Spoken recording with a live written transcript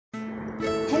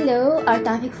Hello, our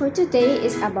topic for today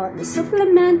is about the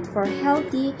supplement for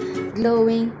healthy,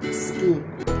 glowing skin.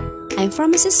 I'm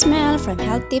from Mrs. Mel from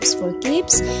Health Tips for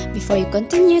Kids. Before you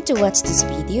continue to watch this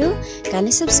video, kindly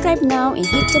subscribe now and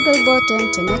hit the bell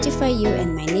button to notify you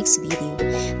in my next video.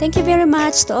 Thank you very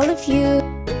much to all of you.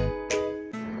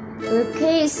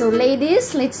 Okay, so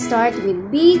ladies, let's start with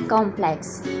B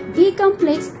complex. B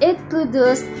complex, it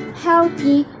produces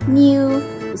healthy new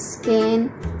skin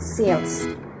cells.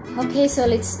 Okay, so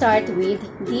let's start with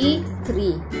D3.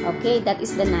 Okay, that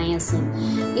is the niacin.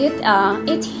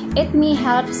 It may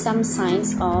help some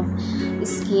signs of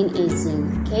skin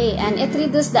aging. Okay, and it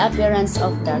reduces the appearance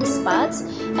of dark spots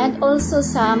and also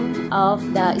some of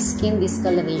the skin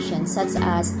discoloration such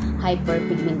as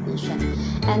hyperpigmentation.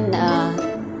 And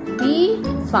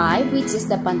B5, which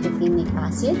is the pantothenic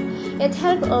acid, it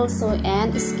helps also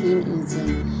in skin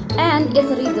aging, and it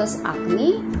reduces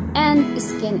acne and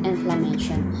skin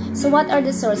inflammation. So what are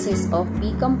the sources of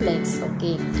B complex?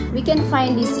 Okay, we can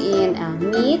find this in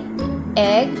meat,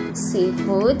 egg,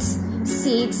 seafoods,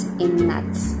 seeds, and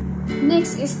nuts.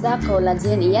 Next is the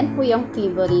collagen. Iyan po yung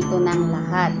favorito ng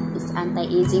lahat. It's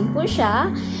anti-aging po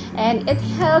siya, and it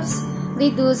helps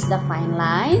reduce the fine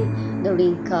line, the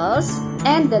wrinkles,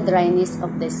 and the dryness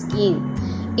of the skin.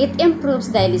 It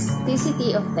improves the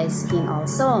elasticity of the skin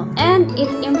also, and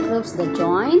it improves the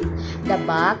joint, the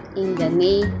back, and the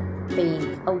knee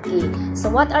pain. Okay,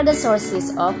 so what are the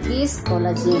sources of this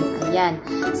collagen? Ayan,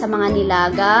 sa mga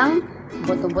nilagang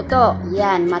buto-buto,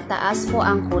 yan, mataas po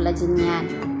ang collagen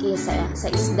yan. Okay, sa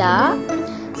isda,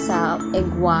 sa egg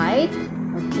white,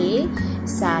 okay,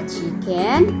 sa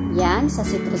chicken, yan, sa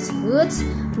citrus fruits,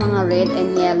 mga red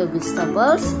and yellow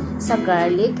vegetables, sa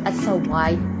garlic at sa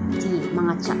white tea,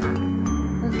 mga tsaka.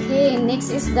 Okay,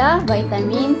 next is the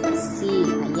vitamin C.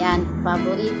 Ayan,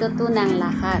 paborito to ng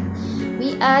lahat.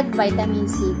 We add vitamin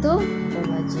C to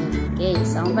collagen. Okay,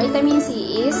 so ang vitamin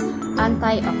C is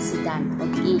antioxidant.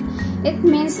 Okay, it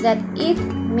means that it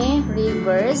may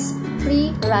reverse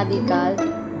free radical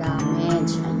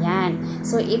damage. Ayan,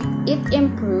 so it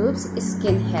improves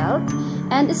skin health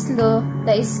and slow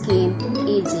the skin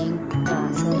aging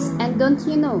process. And don't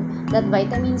you know that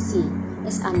vitamin C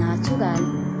is a natural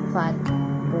fat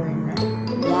burner?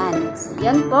 Yan. So,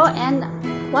 yan po. And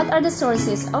what are the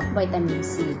sources of vitamin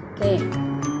C? Okay.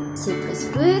 Citrus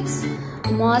fruits,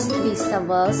 most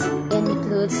vegetables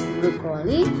includes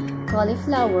broccoli,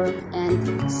 cauliflower, and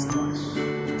squash.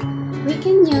 We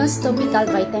can use topical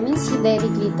vitamin C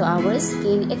directly to our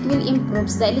skin. It will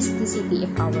improve the elasticity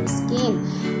of our skin,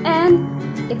 and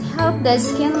it helps the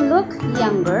skin look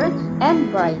younger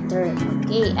and brighter.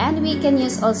 Okay, and we can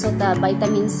use also the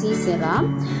vitamin C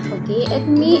serum. Okay, it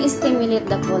may stimulate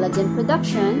the collagen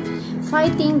production,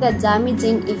 fighting the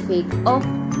damaging effect of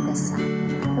the sun.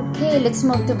 Okay, let's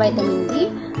move to vitamin D.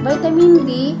 Vitamin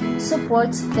D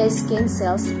supports the skin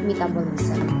cells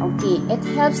metabolism. Okay, it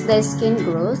helps the skin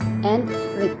growth and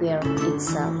repair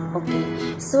itself. Okay,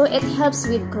 so it helps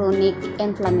with chronic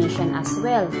inflammation as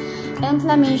well.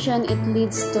 Inflammation, it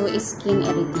leads to skin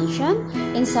irritation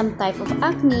in some type of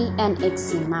acne and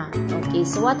eczema. Okay,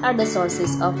 so what are the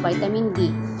sources of vitamin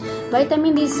D?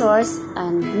 Vitamin D source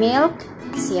and milk,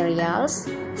 cereals,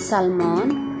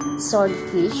 salmon,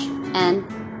 swordfish, and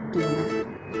tuna.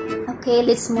 Okay,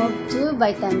 let's move to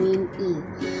vitamin E.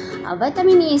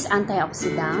 Vitamin E is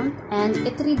antioxidant and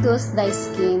it reduces the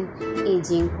skin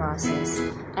aging process.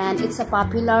 And it's a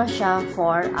popular siya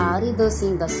for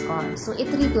reducing the scar. So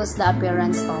it reduces the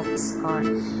appearance of scar.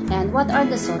 And what are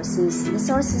the sources? The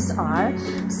sources are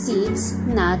seeds,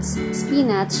 nuts,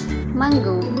 spinach,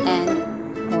 mango, and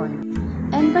corn.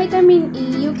 And vitamin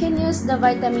E, you can use the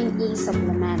vitamin E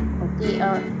supplement. Okay,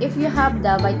 or if you have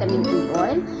the vitamin E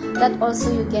oil, that also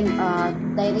you can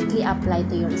directly apply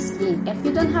to your skin. If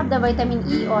you don't have the vitamin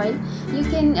E oil, you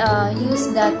can use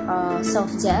that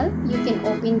soft gel. You can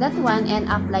open that one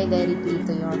and apply directly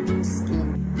to your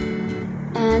skin.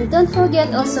 And don't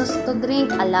forget also to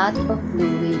drink a lot of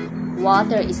fluid.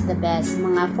 Water is the best,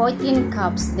 mga 14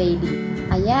 cups daily.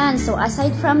 Ayan, so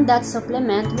aside from that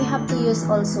supplement, we have to use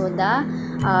also the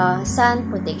sun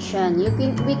protection.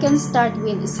 We can start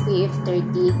with SPF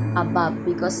 30 above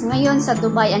because ngayon sa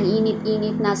Dubai ang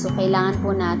init-init na, so kailangan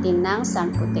po natin ng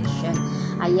sun protection.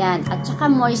 Ayan, at saka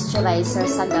moisturizer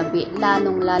sa gabi,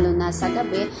 lalong-lalo na sa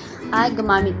gabi ay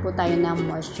gumamit po tayo ng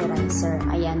moisturizer.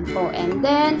 Ayan po. And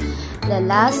then, the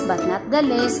last but not the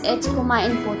least,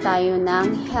 kumain po tayo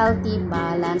ng healthy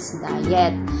balanced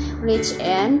diet, rich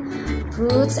in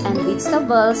fruits and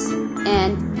vegetables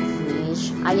and fish.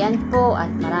 much. Ayan po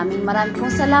at maraming pong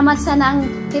salamat. Sana ang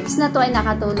tips na to ay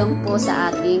nakatulong po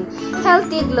sa ating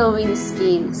healthy glowing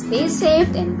skin. Stay safe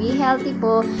and be healthy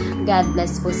po. God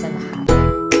bless po sa lahat.